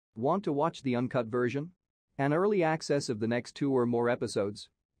Want to watch the uncut version? And early access of the next 2 or more episodes?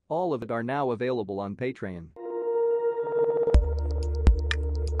 All of it are now available on Patreon.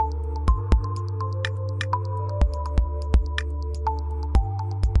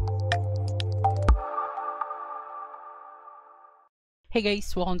 Hey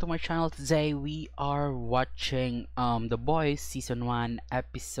guys, welcome to my channel. Today we are watching The Boys Season 1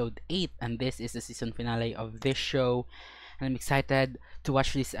 Episode 8, and this is the season finale of this show. And I'm excited to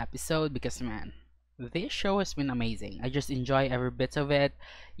watch this episode because, man, this show has been amazing. I just enjoy every bit of it.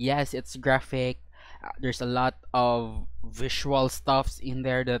 Yes, it's graphic. There's a lot of visual stuffs in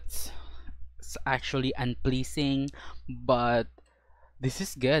there that's actually unpleasing, but this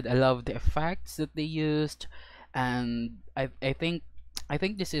is good. I love the effects that they used, and I think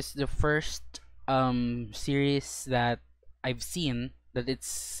this is the first series that I've seen that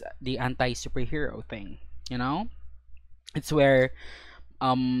it's the anti-superhero thing, you know? It's where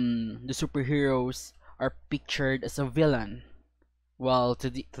the superheroes are pictured as a villain, well, to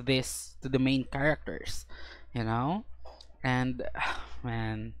the main characters, you know? And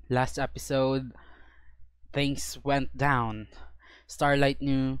man, last episode things went down. Starlight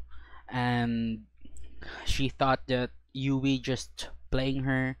knew, and she thought that Yui just playing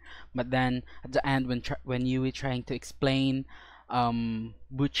her, but then at the end, when Yui trying to explain,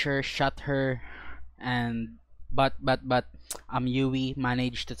 Butcher shot her, and but Yui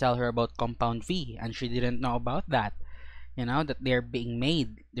managed to tell her about Compound V, and she didn't know about that. You know that they're being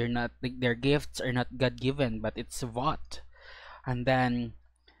made. They're not, their gifts are not God given, but it's Vought. And then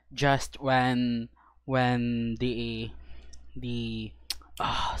just when the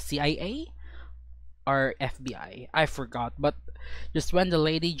CIA or FBI, I forgot, but just when the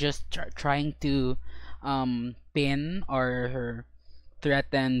lady just trying to pin or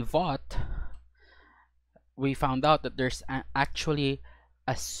threaten Vought, we found out that there's actually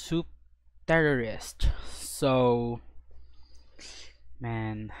a soup terrorist. So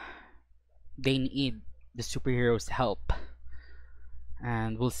man, they need the superheroes' help,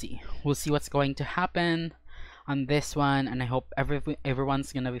 and we'll see what's going to happen on this one. And I hope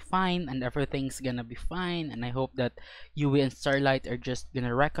everyone's gonna be fine and everything's gonna be fine, and I hope that Yui and Starlight are just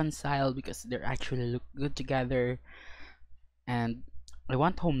gonna reconcile because they're actually look good together. And I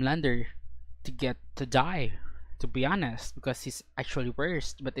want Homelander to die, to be honest, because he's actually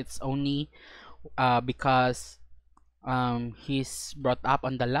worst, but it's only because he's brought up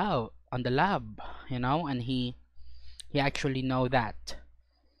on the lab, you know, and he actually know that,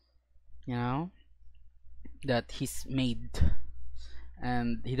 you know, that he's made,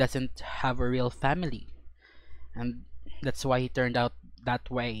 and he doesn't have a real family, and that's why he turned out that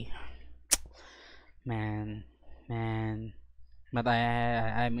way. man but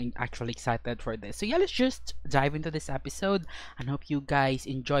I'm actually excited for this. So yeah, let's just dive into this episode, and hope you guys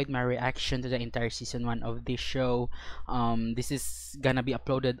enjoyed my reaction to the entire season 1 of this show. This is gonna be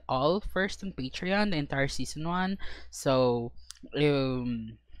uploaded all first on Patreon, the entire season 1. So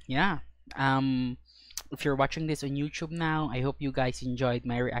yeah, if you're watching this on YouTube now, I hope you guys enjoyed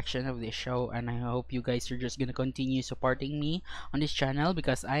my reaction of this show, and I hope you guys are just gonna continue supporting me on this channel,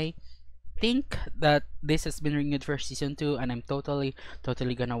 because I think that this has been renewed for season 2, and I'm totally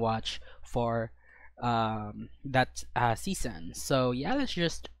gonna watch for that season. So yeah, let's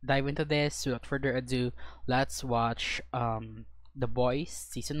just dive into this. Without further ado, let's watch The Boys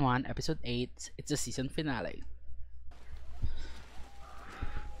Season 1 Episode 8. It's a season finale.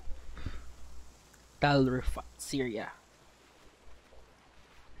 Tel Rifat, Syria.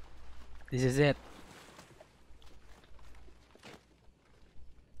 This is it.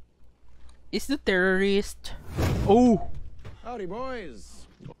 Is the terrorist? Oh! Howdy, boys.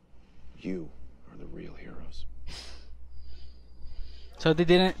 You are the real heroes. So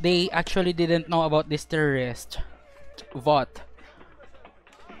they actually didn't know about this terrorist. Vought.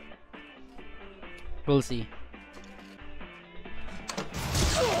 We'll see.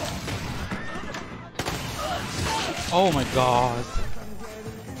 Oh my god.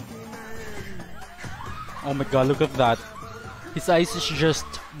 Oh my god, look at that. His eyes is just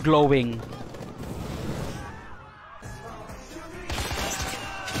glowing.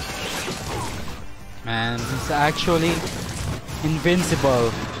 Man, he's actually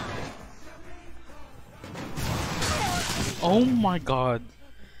invincible. Oh my god.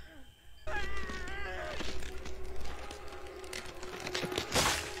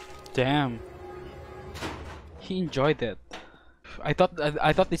 Damn. He enjoyed it. I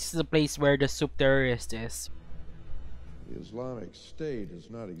thought this is the place where the soup terrorist is. The Islamic State is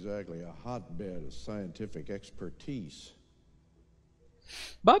not exactly a hotbed of scientific expertise.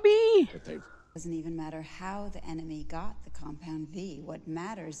 Bobby! But they've Doesn't even matter how the enemy got the compound V. What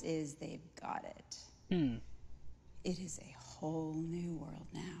matters is they've got it. It is a whole new world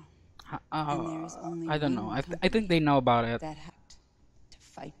now. And there's only I don't know. one I think they know about it. that had to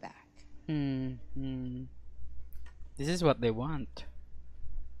fight back. This is what they want.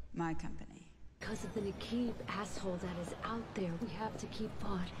 My company. Because of the Nakib asshole that is out there, we have to keep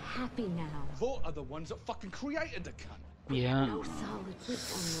Vought happy now. Vought are the ones that fucking created the cunt. Yeah. No solid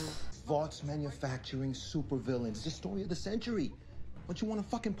hits on that. Vaught's manufacturing supervillains. The story of the century. Don't you want a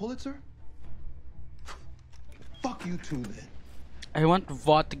fucking Pulitzer? Fuck you two then. I want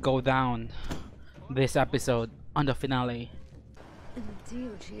Vought to go down this episode on the finale. And the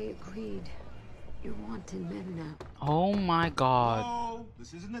DOJ agreed. You're wanted men now. Oh my god. Oh,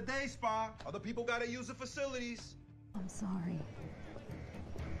 this isn't a day spa. Other people gotta use the facilities. I'm sorry.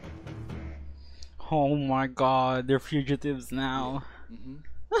 Oh my god, they're fugitives now.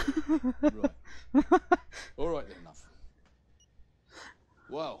 Right. All right then, enough.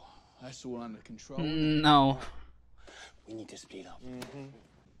 Well, that's all under control. No. We need to speed up.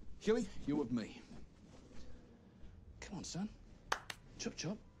 Huey, you're with me. Come on, son. Chop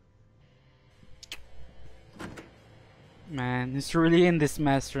chop. Man, he's really in this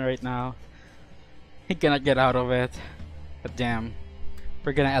mess right now. He cannot get out of it. But damn,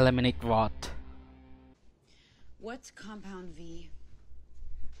 we're gonna eliminate Vought. What's compound V?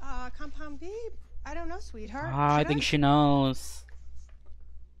 Compound V? I don't know, sweetheart. I think she knows.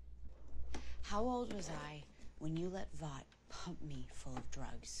 How old was I when you let Vought pump me full of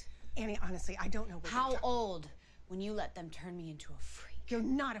drugs? Annie, honestly, I don't know what How you're old when you let them turn me into a freak? You're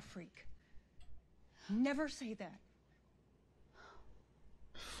not a freak. Never say that.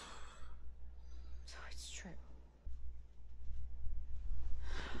 So it's true.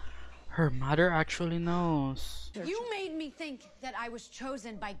 Her mother actually knows. You made me think that I was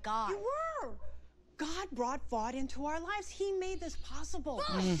chosen by God. You were. God brought Vought into our lives. He made this possible.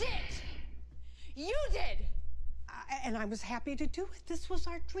 Bullshit! You did! And I was happy to do it. This was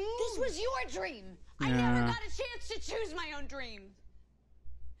our dream. This was your dream. I never got a chance to choose my own dream.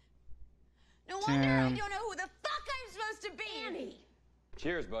 No wonder I don't know who the fuck I'm supposed to be. Annie.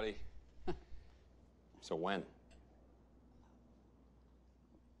 Cheers, buddy. So when?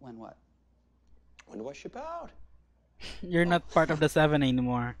 When what? When do I ship out? You're not part of the 7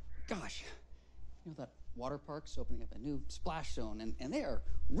 anymore. Gosh, you know that water park's opening up a new splash zone, and they are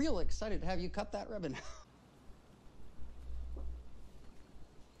real excited to have you cut that ribbon.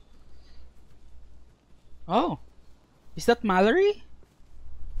 Oh, is that Mallory?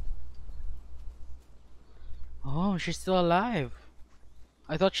 Oh, she's still alive.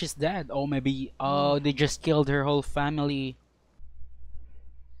 I thought she's dead. Oh, maybe. Oh, they just killed her whole family.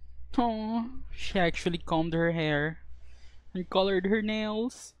 Oh, she actually combed her hair and colored her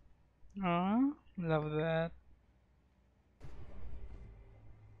nails. Oh, love that.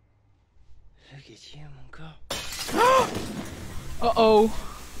 Uh-oh.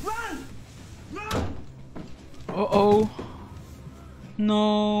 Run! Run! Uh-oh.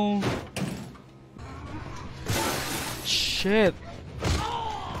 No. Shit.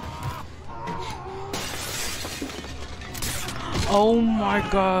 Oh my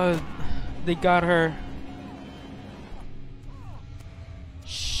god. They got her.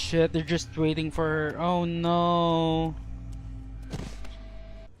 Shit, they're just waiting for her. Oh no.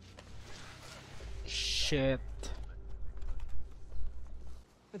 Shit.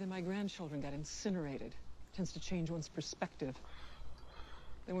 But then my grandchildren got incinerated. Tends to change one's perspective.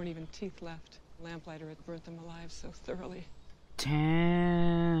 There weren't even teeth left. Lamplighter had burnt them alive so thoroughly.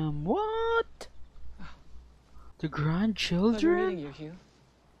 Damn. What? The Pleasure grandchildren? meeting you, Hugh.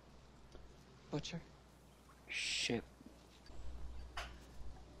 Butcher. Shit.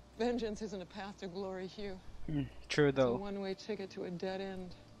 Vengeance isn't a path to glory, Hugh. True It's a though. one-way ticket to a dead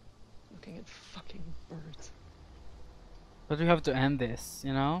end. Looking at fucking birds. But we have to end this,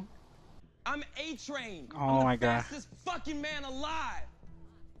 you know? I'm A-Train. Oh my god. Fastest fucking man alive.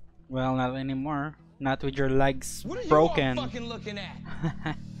 Well, not anymore. Not with your legs What are broken. you all fucking looking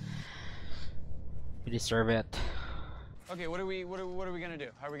at? You deserve it. Okay, what are we gonna do?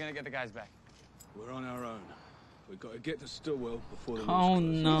 How are we gonna get the guys back? We're on our own. We've got to get to Stillwell before the Oh Who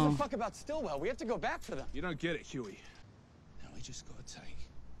no. gives a fuck about Stillwell? We have to go back for them. You don't get it, Huey. Now we just got to take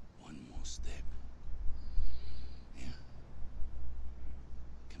one more step. Yeah?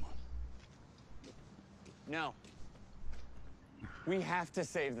 Come on. No. We have to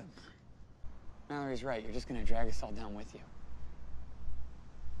save them. Mallory's right. You're just gonna drag us all down with you.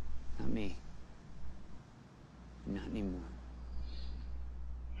 Not me. Not anymore.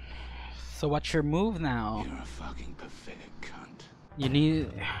 So what's your move now? You're a fucking pathetic cunt. You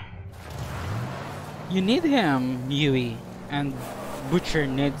need You need him, Yui, and Butcher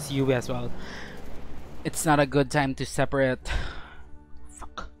needs Yui as well. It's not a good time to separate.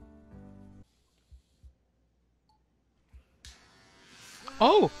 Fuck.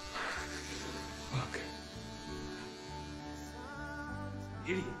 Oh! Look.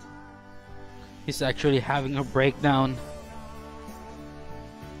 Idiot. He's actually having a breakdown.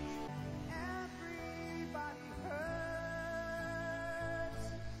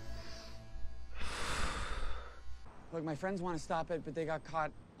 Look, my friends want to stop it, but they got caught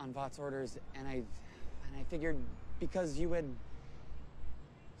on Vought's orders, and I figured because you had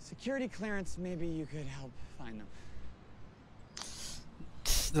security clearance, maybe you could help find them.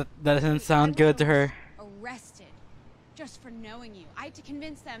 That doesn't sound good to her. Arrested just for knowing you. I had to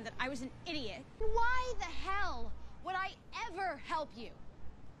convince them that I was an idiot. Why the hell would I ever help you?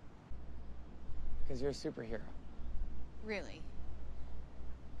 Because you're a superhero. Really?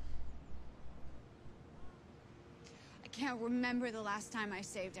 I can't remember the last time I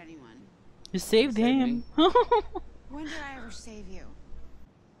saved anyone. You saved him. When did I ever save you?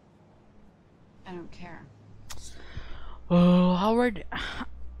 I don't care. Oh, Howard,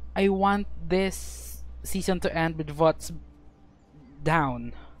 I want this season to end with Vought's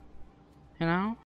down. You know?